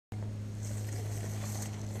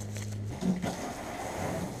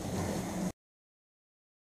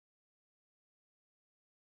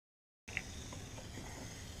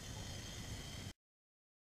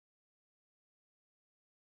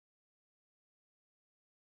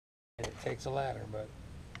It takes a ladder, but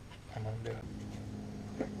I'm gonna do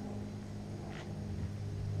it.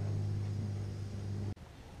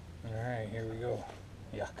 Alright, here we go.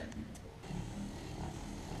 Yuck.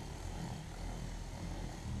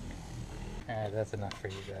 Alright, that's enough for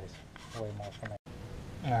you guys. Way more for me.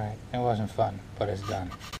 Alright, it wasn't fun, but it's done.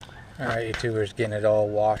 Alright, YouTubers, getting it all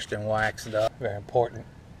washed and waxed up. Very important.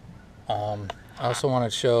 I also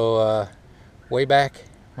want to show, way back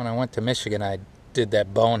when I went to Michigan, I did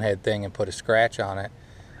that bonehead thing and put a scratch on it.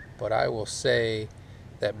 But I will say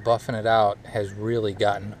that buffing it out has really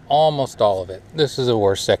gotten almost all of it. This is the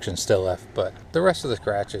worst section still left, but the rest of the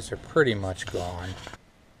scratches are pretty much gone.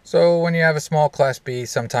 So when you have a small Class B,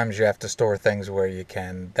 sometimes you have to store things where you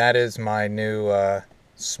can. That is my new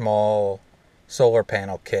small solar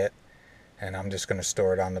panel kit, and I'm just going to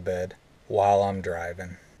store it on the bed while I'm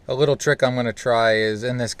driving. A little trick I'm going to try is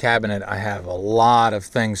in this cabinet I have a lot of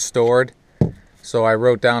things stored. So I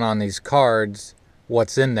wrote down on these cards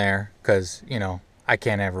what's in there because, you know, I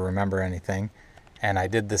can't ever remember anything. And I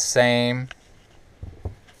did the same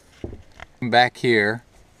back here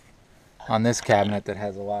on this cabinet that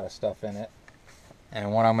has a lot of stuff in it.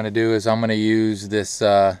 And what I'm going to do is I'm going to use this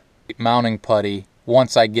mounting putty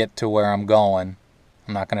once I get to where I'm going.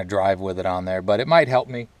 I'm not going to drive with it on there, but it might help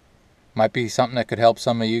me. Might be something that could help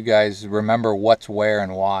some of you guys remember what's where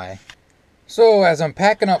and why. So as I'm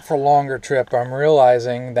packing up for a longer trip, I'm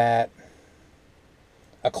realizing that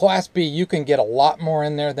a Class B, you can get a lot more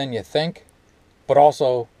in there than you think, but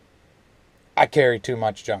also I carry too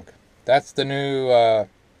much junk. That's the new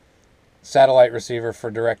satellite receiver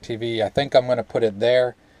for DirecTV. I think I'm going to put it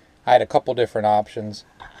there. I had a couple different options.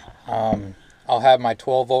 I'll have my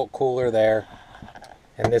 12-volt cooler there,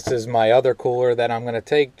 and this is my other cooler that I'm going to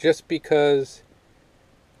take just because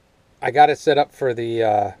I got it set up for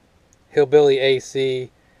the Hillbilly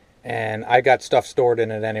AC, and I got stuff stored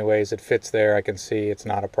in it anyways. It fits there. I can see it's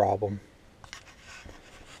not a problem.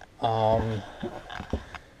 Like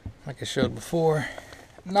I showed before,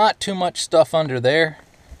 not too much stuff under there,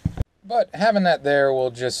 but having that there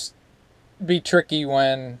will just be tricky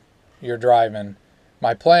when you're driving.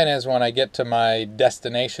 My plan is when I get to my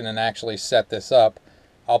destination and actually set this up,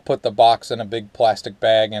 I'll put the box in a big plastic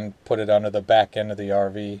bag and put it under the back end of the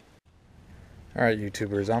RV. Alright,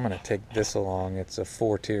 YouTubers, I'm going to take this along. It's a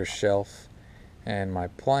 4-tier shelf, and my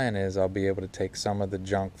plan is I'll be able to take some of the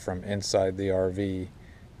junk from inside the RV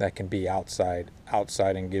that can be outside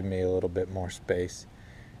and give me a little bit more space.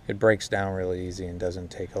 It breaks down really easy and doesn't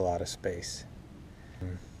take a lot of space.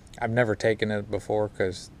 I've never taken it before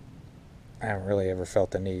because I haven't really ever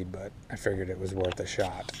felt the need, but I figured it was worth a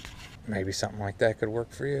shot. Maybe something like that could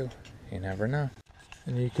work for you. You never know.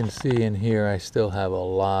 And you can see in here I still have a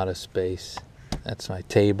lot of space. That's my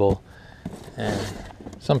table, and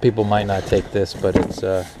some people might not take this, but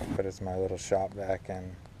it's my little shop vac,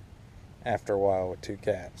 and after a while with 2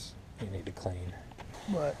 cats, you need to clean.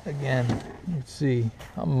 But again, you can see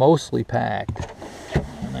I'm mostly packed,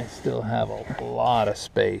 and I still have a lot of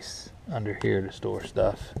space under here to store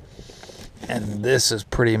stuff. And this is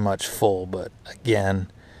pretty much full, but again,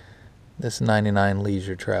 this 99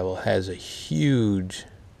 Leisure Travel has a huge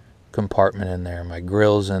compartment in there. My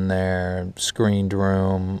grill's in there, screened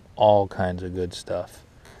room, all kinds of good stuff.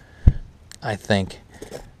 I think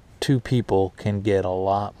 2 people can get a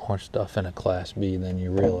lot more stuff in a Class B than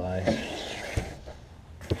you realize.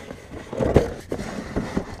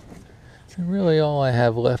 And really all I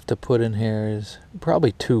have left to put in here is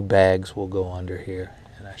probably 2 bags will go under here,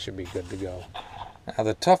 and I should be good to go. Now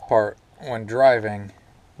the tough part when driving,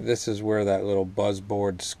 this is where that little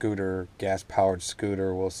buzzboard scooter, gas-powered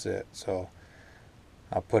scooter will sit. So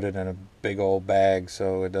I'll put it in a big old bag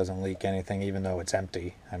so it doesn't leak anything, even though it's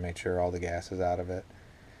empty. I made sure all the gas is out of it.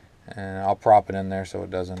 And I'll prop it in there so it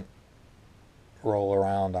doesn't roll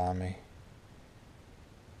around on me.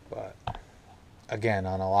 But again,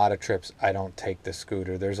 on a lot of trips, I don't take the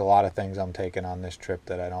scooter. There's a lot of things I'm taking on this trip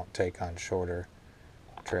that I don't take on shorter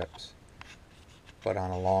trips. But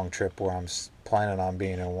on a long trip where I'm planning on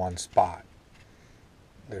being in one spot,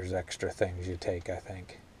 there's extra things you take, I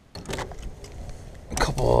think. A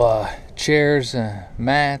couple chairs,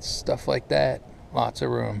 mats, stuff like that. Lots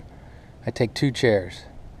of room. I take 2 chairs.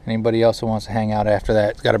 Anybody else who wants to hang out after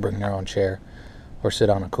that has got to bring their own chair or sit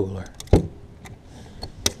on a cooler.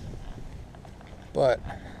 But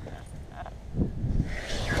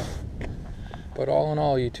all in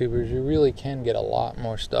all, YouTubers, you really can get a lot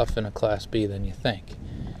more stuff in a Class B than you think.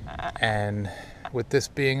 And with this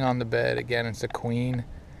being on the bed, again, it's a queen.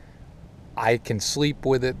 I can sleep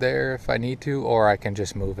with it there if I need to, or I can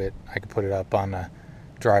just move it. I can put it up on the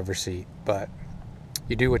driver's seat, but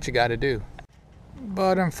you do what you got to do.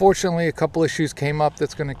 But unfortunately, a couple issues came up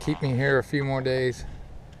that's going to keep me here a few more days.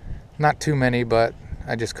 Not too many, but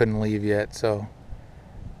I just couldn't leave yet, so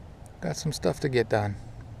got some stuff to get done.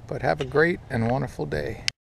 But have a great and wonderful day.